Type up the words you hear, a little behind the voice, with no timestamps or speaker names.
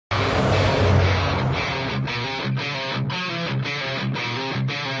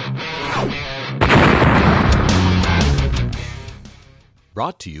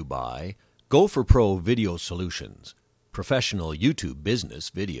Brought to you by Go for Pro Video Solutions, professional YouTube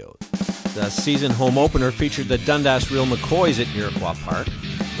business videos. The season home opener featured the Dundas Real McCoys at Iroquois Park.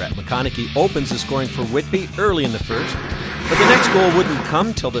 Brett McConaughey opens the scoring for Whitby early in the first, but the next goal wouldn't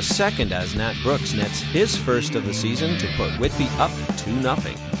come till the second as Nat Brooks nets his first of the season to put Whitby up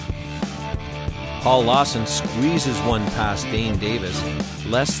 2-0. Paul Lawson squeezes one past Dane Davis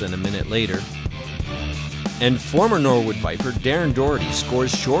less than a minute later. And former Norwood Viper Darren Doherty scores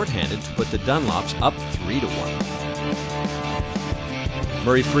shorthanded to put the Dunlops up 3-1.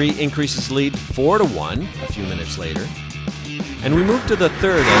 Murray Free increases lead 4-1 a few minutes later. And we move to the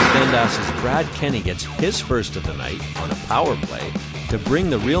third as Dundas' Brad Kenny gets his first of the night on a power play to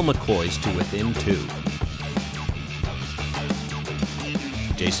bring the Real McCoys to within 2.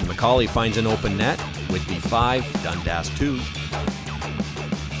 Jason McCauley finds an open net, Whitby 5, Dundas 2.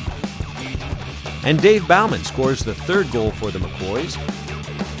 And Dave Bauman scores the third goal for the McCoys.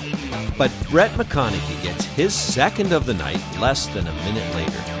 But Brett McConaughey gets his second of the night less than a minute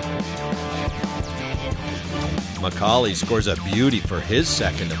later. McCauley scores a beauty for his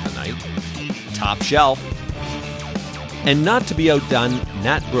second of the night. Top shelf. And not to be outdone,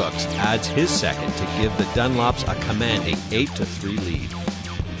 Nat Brooks adds his second to give the Dunlops a commanding 8-3 lead.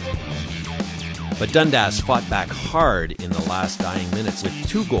 But Dundas fought back hard in the last dying minutes with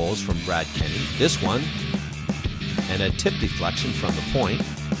 2 goals from Brad Kenny, this one, and a tip deflection from the point.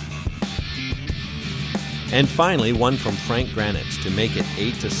 And finally, one from Frank Granitz to make it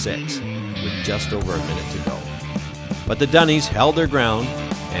 8-6 with just over a minute to go. But the Dunnies held their ground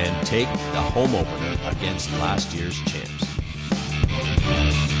and take the home opener against last year's champs.